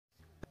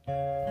Yes,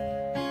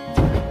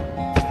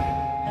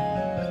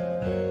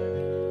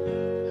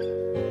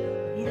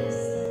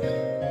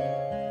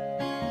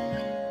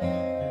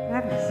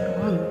 that is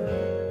one.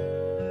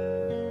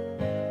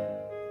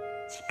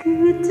 It's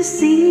good to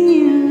see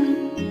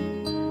you.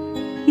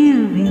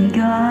 You've been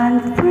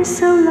gone for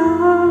so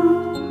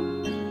long.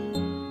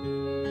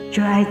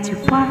 Tried to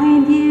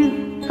find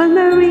you, but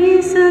my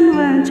reason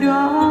went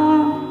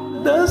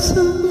wrong.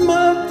 Doesn't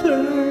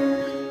matter,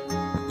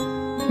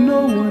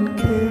 no one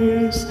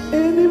cares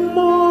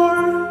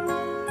anymore.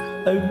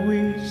 I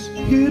wish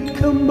you'd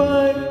come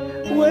by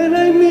when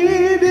I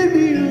needed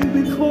you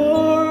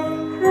before.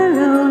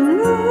 Hello,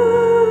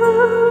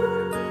 love,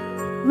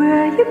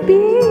 where you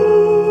been?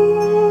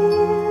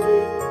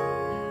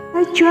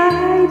 I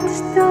tried to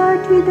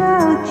start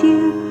without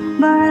you,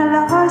 but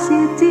I lost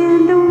it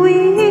in the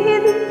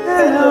wind.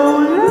 Hello,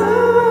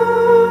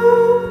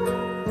 love,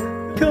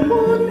 Come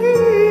on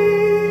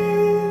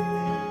in.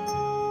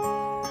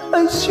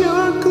 I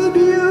sure could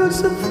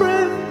use a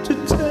friend to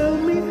tell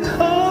me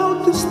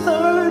how to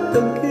start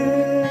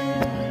again.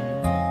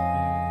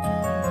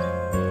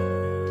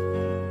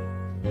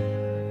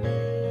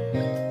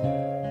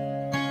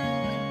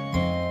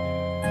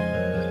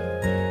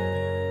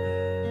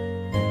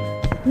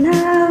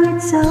 now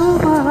it's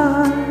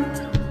over.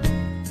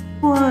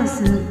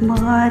 Wasn't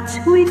much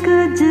we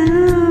could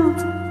do.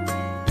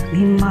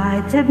 We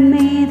might have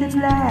made it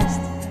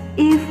last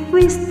if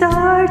we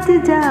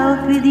started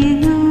out with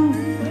you.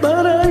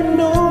 But I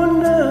know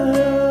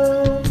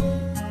now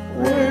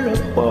we're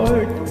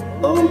apart,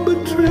 all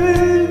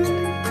betrayed.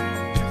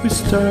 We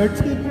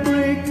started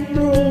breaking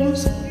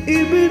rules,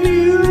 even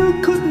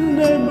you could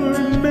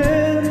never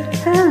mend.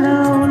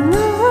 Hello,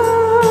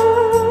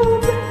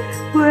 love,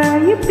 where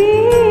you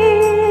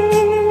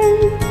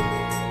been?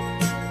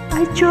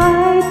 I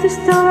tried to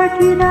start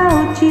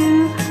without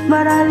you,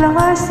 but I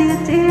lost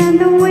it in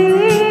the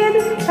wind.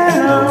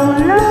 Hello,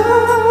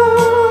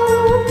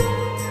 love,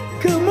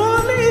 Come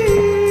on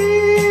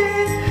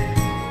in.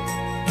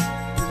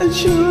 I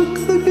sure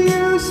could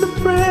use a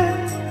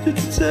friend to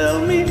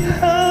tell me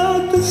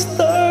how to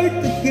start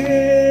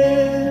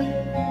again.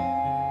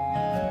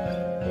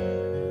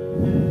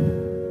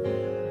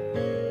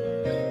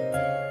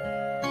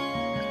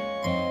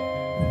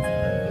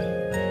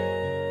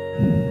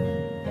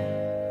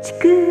 it's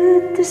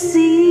good to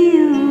see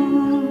you.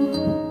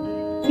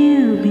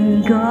 You've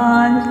been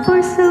gone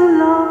for so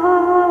long.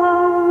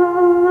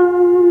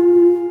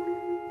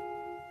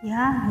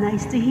 Yeah,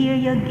 nice to hear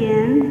you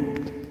again.